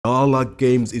Gala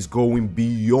Games is going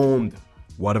beyond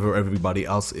whatever everybody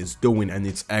else is doing, and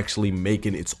it's actually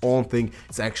making its own thing.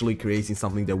 It's actually creating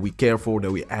something that we care for,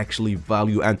 that we actually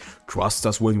value, and trust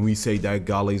us when we say that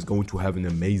Gala is going to have an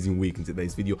amazing week in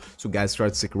today's video. So guys, try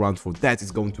to stick around for that. It's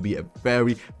going to be a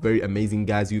very amazing,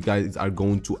 guys. You guys are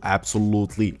going to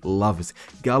absolutely love it.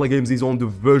 Gala Games is on the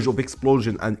verge of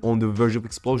explosion, and on the verge of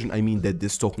explosion I mean that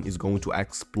this token is going to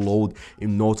explode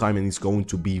in no time, and it's going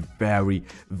to be very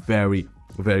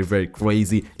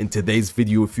crazy. In today's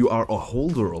video, if you are a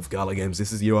holder of Gala Games,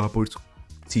 this is your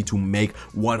opportunity to make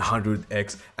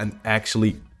 100x and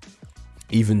actually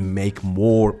even make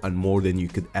more and more than you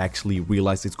could actually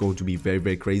realize. It's going to be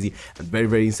very crazy and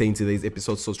very insane today's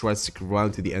episode, so try to stick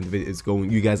around to the end of it.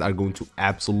 You guys are going to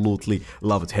absolutely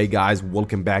love it. Hey guys,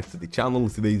 welcome back to the channel. In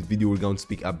today's video we're going to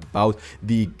speak about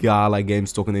the Gala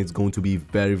Games token. It's going to be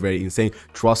very insane.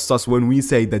 Trust us when we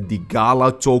say that the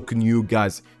Gala token, you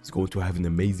guys, is going to have an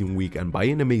amazing week, and by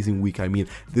an amazing week I mean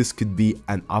this could be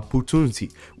an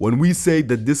opportunity. When we say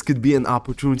that this could be an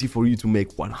opportunity for you to make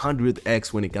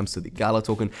 100x when it comes to the Gala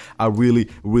token, I really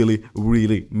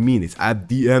mean it. At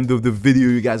the end of the video,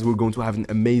 you guys, we're going to have an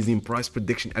amazing price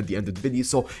prediction at the end of the video.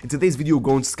 So in today's video we're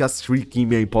going to discuss 3 key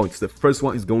main points. The first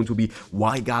one is going to be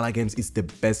why Gala Games is the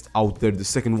best out there. The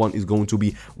second one is going to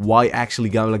be why actually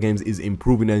Gala Games is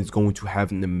improving and it's going to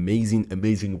have an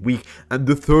amazing week. And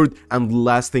the third and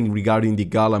last thing regarding the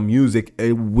Gala music,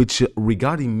 which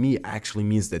regarding me actually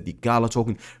means that the Gala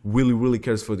token really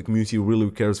cares for the community,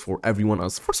 really cares for everyone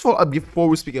else. First of all, before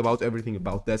we speak about everything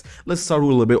about that, let's start with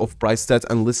a little bit of price stats,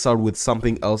 and let's start with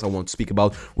something else I want to speak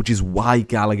about, which is why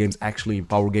Gala Games actually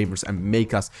empower gamers and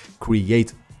make us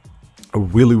create a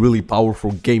really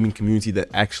powerful gaming community that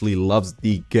actually loves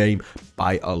the game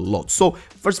by a lot. So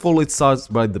first of all, let's start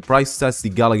by the price stats. The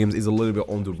Gala Games is a little bit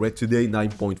on the red today,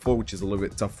 9.4, which is a little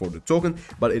bit tough for the token,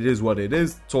 but it is what it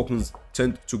is. Tokens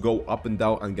tend to go up and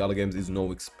down, and Gala Games is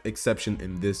no exception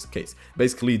in this case.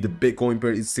 Basically the Bitcoin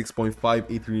pair is 6.5,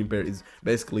 Ethereum pair is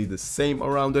basically the same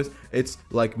around it. It's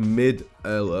like mid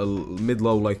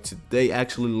low. Like today,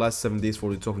 actually last 7 days for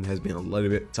the token has been a little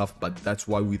bit tough, but that's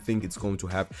why we think it's going to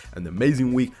have an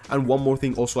amazing week. And one more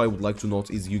thing also I would like to note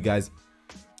is, you guys,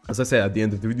 as I said, at the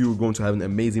end of the video we're going to have an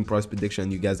amazing price prediction,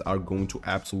 and you guys are going to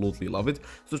absolutely love it,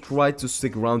 so try to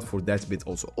stick around for that bit.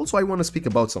 Also I want to speak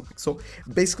about something. So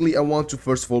basically I want to,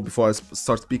 first of all, before I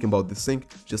start speaking about this thing,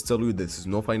 just tell you this is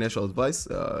no financial advice.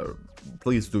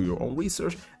 Please do your own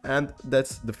research, and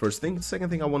that's the first thing. The second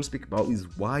thing I want to speak about is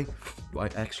why do I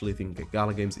actually think that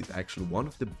Gala Games is actually one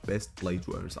of the best play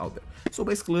to earners out there. So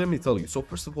basically, let me tell you. So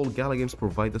first of all, Gala Games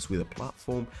provide us with a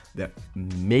platform that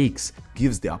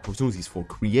gives the opportunities for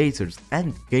creators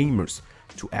and gamers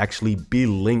to actually be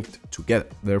linked together.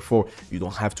 Therefore, you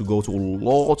don't have to go to a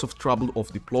lot of trouble of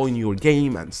deploying your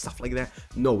game and stuff like that.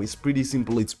 No, it's pretty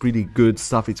simple, it's pretty good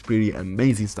stuff, it's pretty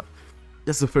amazing stuff.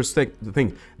 That's the first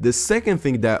thing. The second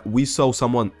thing that we saw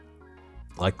someone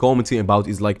like commenting about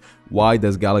is like, why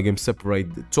does Gala Games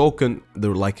separate the token?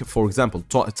 They're like, for example,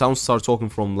 towns start talking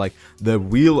from like the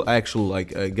real actual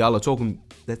like Gala token.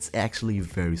 That's actually a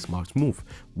very smart move.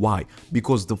 Why?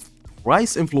 Because the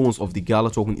price influence of the Gala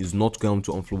token is not going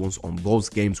to influence on those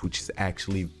games, which is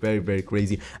actually very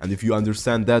crazy. And if you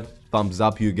understand that, thumbs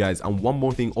up, you guys. And one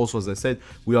more thing also, as I said,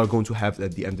 we are going to have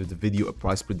at the end of the video a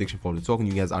price prediction for the token.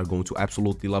 You guys are going to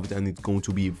absolutely love it, and it's going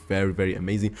to be very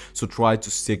amazing, so try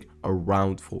to stick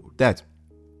around for that.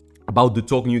 About the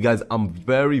token, you guys, I'm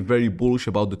very bullish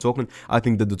about the token. I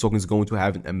think that the token is going to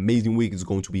have an amazing week. It's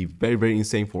going to be very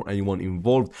insane for anyone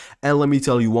involved. And let me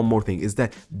tell you one more thing, is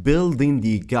that building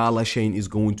the Gala chain is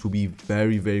going to be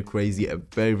very crazy, a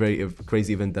very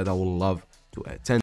crazy event that I will love to attend.